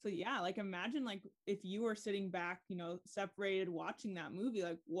movie. So yeah, like imagine like if you were sitting back, separated, watching that movie,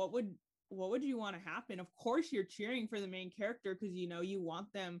 like what would you want to happen? Of course you're cheering for the main character because you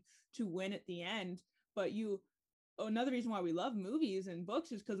want them to win at the end. But another reason why we love movies and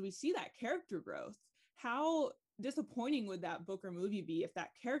books is because we see that character growth. How disappointing would that book or movie be if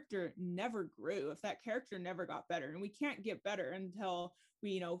that character never grew, if that character never got better? And we can't get better until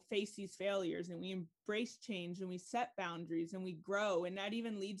we, face these failures and we embrace change and we set boundaries and we grow. And that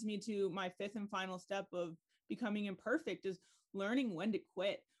even leads me to my fifth and final step of becoming imperfect, is learning when to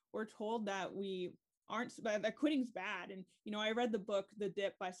quit. We're told that we aren't, that quitting's bad. And I read the book The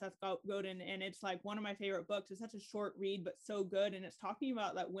Dip by Seth Godin, and it's like one of my favorite books. It's such a short read but so good, and it's talking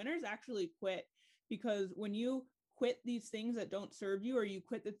about that winners actually quit, because when you quit these things that don't serve you, or you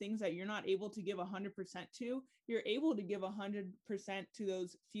quit the things that you're not able to give 100% to, you're able to give 100% to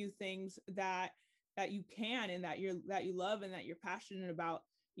those few things that you can, and that you love and that you're passionate about.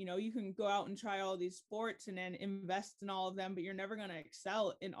 You can go out and try all these sports and then invest in all of them, but you're never going to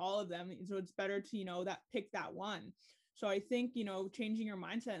excel in all of them. So it's better to, that pick that one. So I think, changing your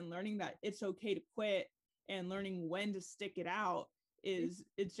mindset and learning that it's okay to quit and learning when to stick it out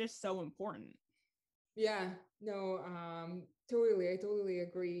it's just so important. Yeah, no, totally. I totally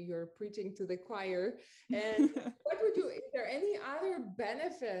agree. You're preaching to the choir. And is there any other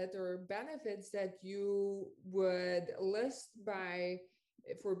benefit or benefits that you would list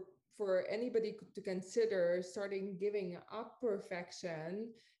for anybody to consider starting giving up perfection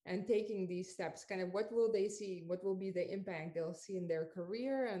and taking these steps? Kind of what will they see? What will be the impact they'll see in their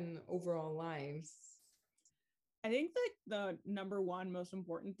career and overall lives? I think that the number one most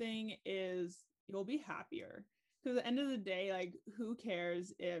important thing is you'll be happier. Because at the end of the day, like, who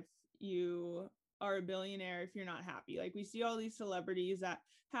cares if you are a billionaire if you're not happy? Like, we see all these celebrities that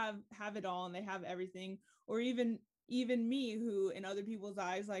have it all and they have everything, or even me, who in other people's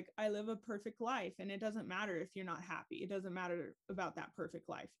eyes, like, I live a perfect life, and it doesn't matter if you're not happy. It doesn't matter about that perfect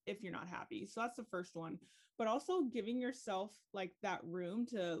life if you're not happy. So that's the first one. But also giving yourself like that room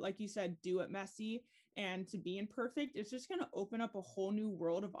to, like you said, do it messy and to be imperfect. It's just going to open up a whole new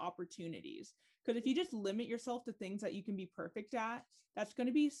world of opportunities. Because if you just limit yourself to things that you can be perfect at, that's going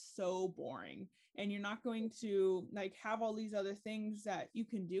to be so boring, and you're not going to like have all these other things that you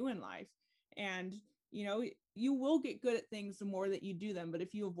can do in life. And you will get good at things the more that you do them, but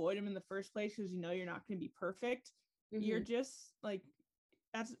if you avoid them in the first place because you're not going to be perfect, you're just like,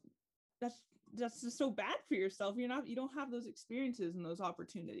 that's just so bad for yourself. You don't have those experiences and those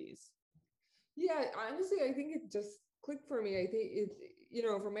opportunities. Yeah, honestly, I think it just clicked for me. I think it,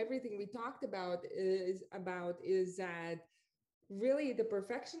 from everything we talked about is that really the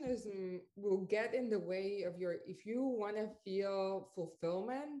perfectionism will get in the way of if you want to feel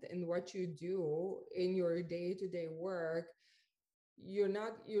fulfillment in what you do in your day-to-day work, you're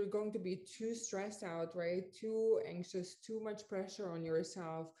going to be too stressed out, right? Too anxious, too much pressure on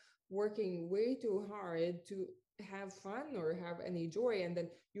yourself, working way too hard to have fun or have any joy. And then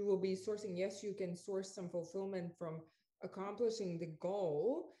you will be sourcing, yes, you can source some fulfillment from accomplishing the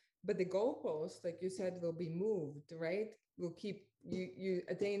goal, but the goalpost, like you said, will be moved, right? Will keep you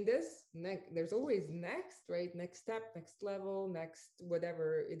attain this next. There's always next, right? Next step, next level, next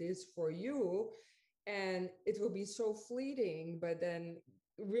whatever it is for you. And it will be so fleeting, but then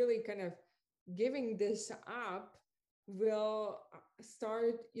really kind of giving this up will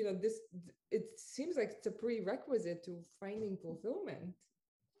start, this, it seems like it's a prerequisite to finding fulfillment.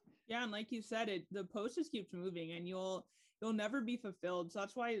 Yeah, and like you said, the post just keeps moving, and you'll never be fulfilled. So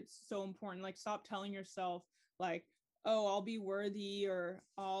that's why it's so important. Like, stop telling yourself like, oh, I'll be worthy, or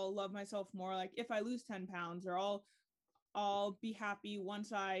I'll love myself more, like if I lose 10 pounds, or I'll be happy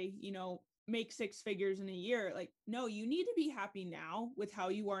once I make 6 figures in a year. Like, no, you need to be happy now with how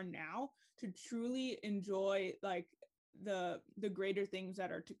you are now to truly enjoy like the greater things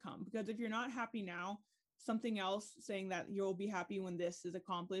that are to come. Because if you're not happy now, something else saying that you'll be happy when this is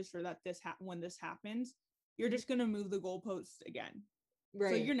accomplished, or that when this happens, you're just going to move the goalposts again.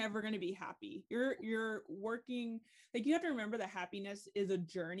 Right. So you're never going to be happy. You're working, like, you have to remember that happiness is a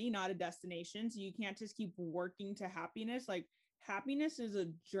journey, not a destination. So you can't just keep working to happiness. Like, happiness is a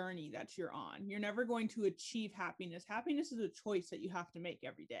journey that you're on. You're never going to achieve happiness. Happiness is a choice that you have to make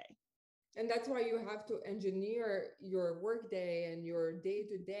every day. And that's why you have to engineer your workday and your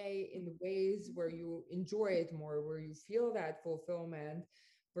day-to-day in ways where you enjoy it more, where you feel that fulfillment,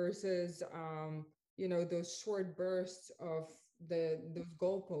 versus those short bursts of those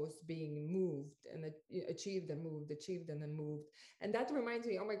goalposts being moved and achieved and then moved. And that reminds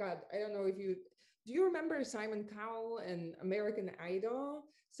me, oh my God, I don't know if do you remember Simon Cowell and American Idol?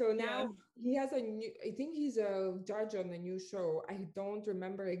 So now he has I think he's a judge on a new show. I don't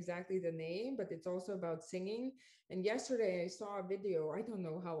remember exactly the name, but it's also about singing. And yesterday I saw a video, I don't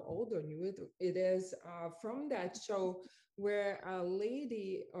know how old or new it is, from that show, where a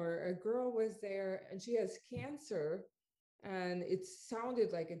lady or a girl was there and she has cancer, and it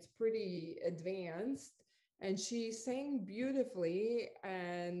sounded like it's pretty advanced. and she sang beautifully.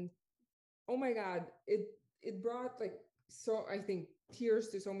 And oh my God, it brought like, so I think, tears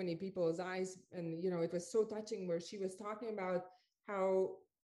to so many people's eyes. And it was so touching, where she was talking about how,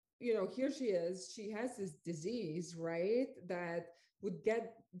 here she has this disease, right, that would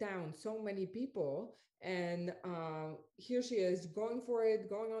get down so many people. And here she is going for it,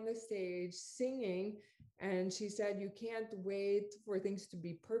 going on the stage, singing. And she said, you can't wait for things to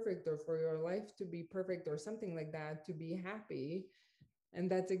be perfect, or for your life to be perfect, or something like that, to be happy. And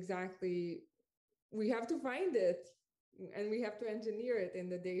that's exactly, we have to find it, and we have to engineer it in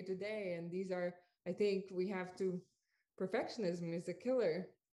the day to day. And these are, I think, we have to, perfectionism is a killer.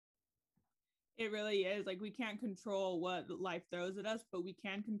 It really is. Like, we can't control what life throws at us, but we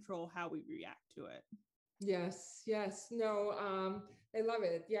can control how we react to it. Yes, no, I love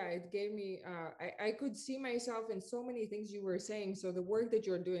it. Yeah, it gave me, I could see myself in so many things you were saying. So the work that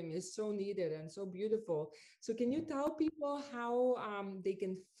you're doing is so needed and so beautiful. So can you tell people how they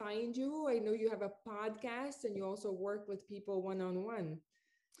can find you? I know you have a podcast, and you also work with people one-on-one.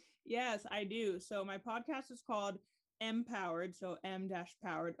 Yes, I do. So my podcast is called Empowered, so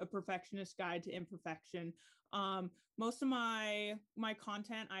M-Powered, A Perfectionist Guide to Imperfection. Most of my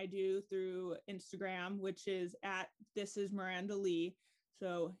content I do through Instagram, which is at This Is Miranda Lee.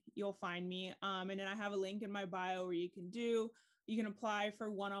 So you'll find me. And then I have a link in my bio where you can apply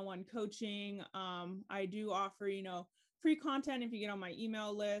for one-on-one coaching. I do offer, free content if you get on my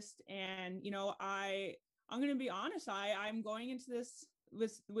email list. And, I'm going to be honest, I'm going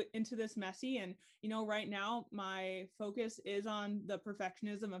into this messy, and right now my focus is on the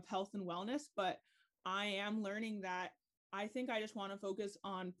perfectionism of health and wellness, but I am learning that I think I just want to focus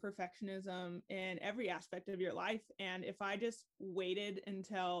on perfectionism in every aspect of your life. And if I just waited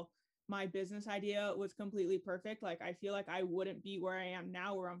until my business idea was completely perfect, like, I feel like I wouldn't be where I am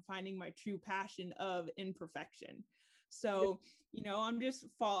now, where I'm finding my true passion of imperfection. So, I'm just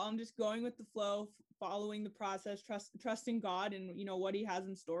going with the flow, following the process, trusting God and, what he has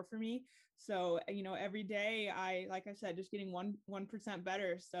in store for me. So, every day like I said, just getting 1%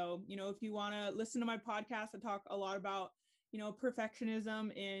 better. So, if you want to listen to my podcast, I talk a lot about,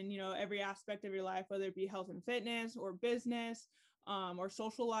 perfectionism in, every aspect of your life, whether it be health and fitness or business, or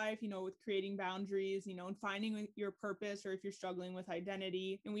social life, with creating boundaries, and finding your purpose, or if you're struggling with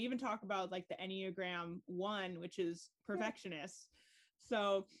identity. And we even talk about like the Enneagram 1, which is perfectionist.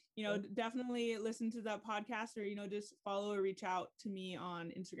 So, definitely listen to that podcast, or, just follow or reach out to me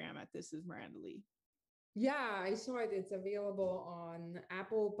on Instagram at This Is Miranda Lee. Yeah, I saw it. It's available on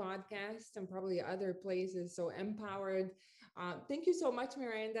Apple Podcasts and probably other places. So Empowered. Thank you so much,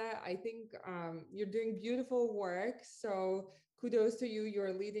 Miranda. I think you're doing beautiful work. So kudos to you.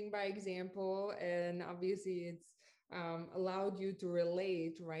 You're leading by example. And obviously, it's allowed you to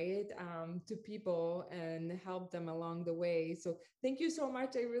relate, right, to people and help them along the way. So thank you so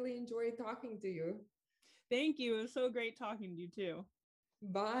much. I really enjoyed talking to you. Thank you. It was so great talking to you too.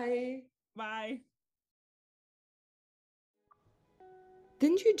 Bye. Bye.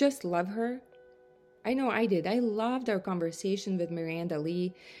 Didn't you just love her? I know I did. I loved our conversation with Miranda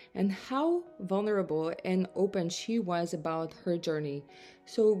Lee and how vulnerable and open she was about her journey.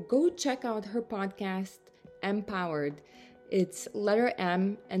 So go check out her podcast, Empowered. It's letter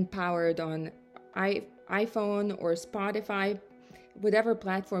M and powered on iPhone or Spotify, whatever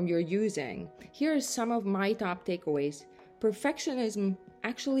platform you're using. Here are some of my top takeaways. Perfectionism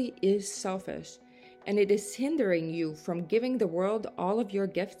actually is selfish, and it is hindering you from giving the world all of your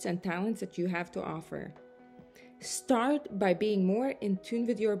gifts and talents that you have to offer. Start by being more in tune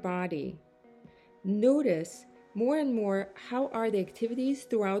with your body. Notice more and more, how are the activities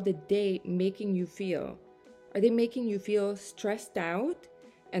throughout the day making you feel? Are they making you feel stressed out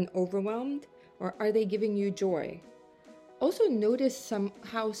and overwhelmed, or are they giving you joy? Also notice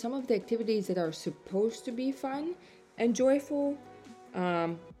how some of the activities that are supposed to be fun and joyful,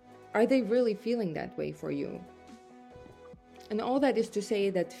 are they really feeling that way for you? And all that is to say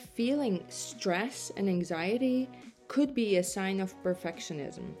that feeling stress and anxiety could be a sign of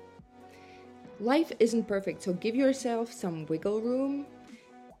perfectionism. Life isn't perfect, so give yourself some wiggle room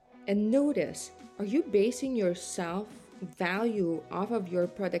and notice, are you basing your self-value off of your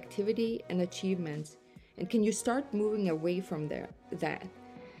productivity and achievements? And can you start moving away from that?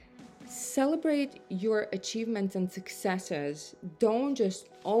 Celebrate your achievements and successes. Don't just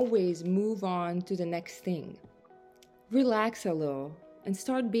always move on to the next thing. Relax a little and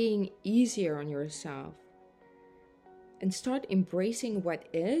start being easier on yourself. And start embracing what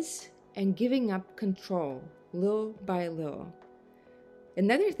is and giving up control little by little.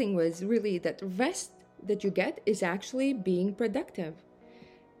 Another thing was really that rest that you get is actually being productive.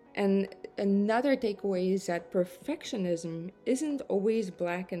 And another takeaway is that perfectionism isn't always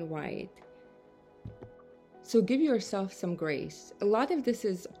black and white. So give yourself some grace. A lot of this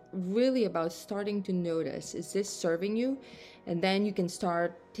is really about starting to notice, is this serving you? And then you can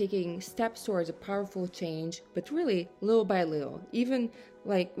start taking steps towards a powerful change, but really little by little. Even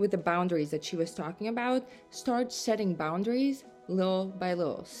like with the boundaries that she was talking about, start setting boundaries little by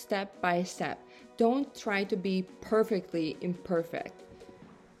little, step by step. Don't try to be perfectly imperfect.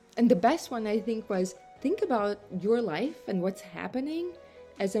 And the best one, I think, was think about your life and what's happening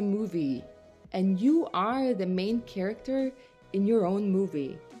as a movie. And you are the main character in your own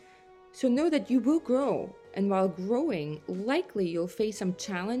movie. So know that you will grow. And while growing, likely you'll face some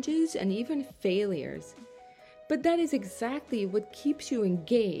challenges and even failures. But that is exactly what keeps you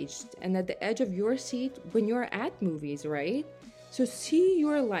engaged and at the edge of your seat when you're at movies, right? So see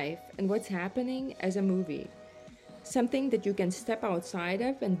your life and what's happening as a movie. Something that you can step outside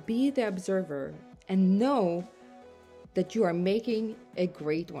of and be the observer and know that you are making a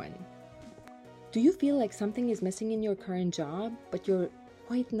great one. Do you feel like something is missing in your current job, but you're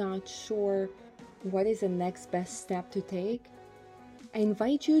quite not sure what is the next best step to take? I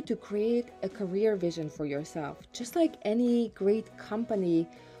invite you to create a career vision for yourself. Just like any great company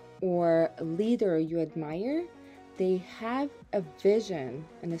or leader you admire, they have a vision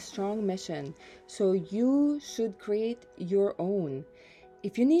and a strong mission. So you should create your own.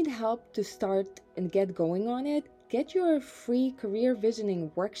 If you need help to start and get going on it, get your free career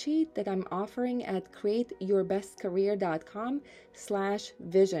visioning worksheet that I'm offering at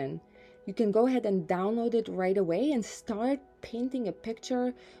createyourbestcareer.com/vision. You can go ahead and download it right away and start painting a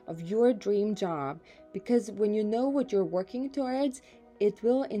picture of your dream job. Because when you know what you're working towards, it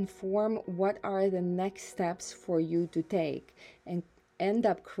will inform what are the next steps for you to take and end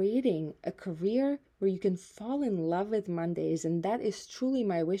up creating a career where you can fall in love with Mondays. And that is truly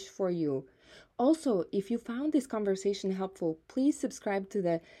my wish for you. Also, if you found this conversation helpful, please subscribe to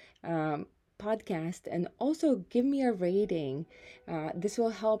the podcast and also give me a rating. This will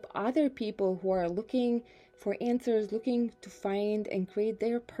help other people who are looking for answers, looking to find and create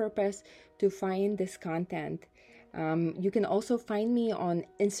their purpose to find this content. You can also find me on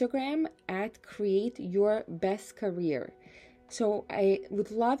Instagram at Create Your Best Career. So I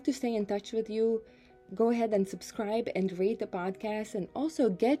would love to stay in touch with you. Go ahead and subscribe and rate the podcast, and also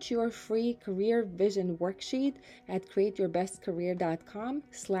get your free career vision worksheet at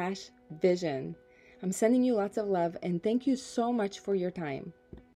createyourbestcareer.com/vision. I'm sending you lots of love and thank you so much for your time.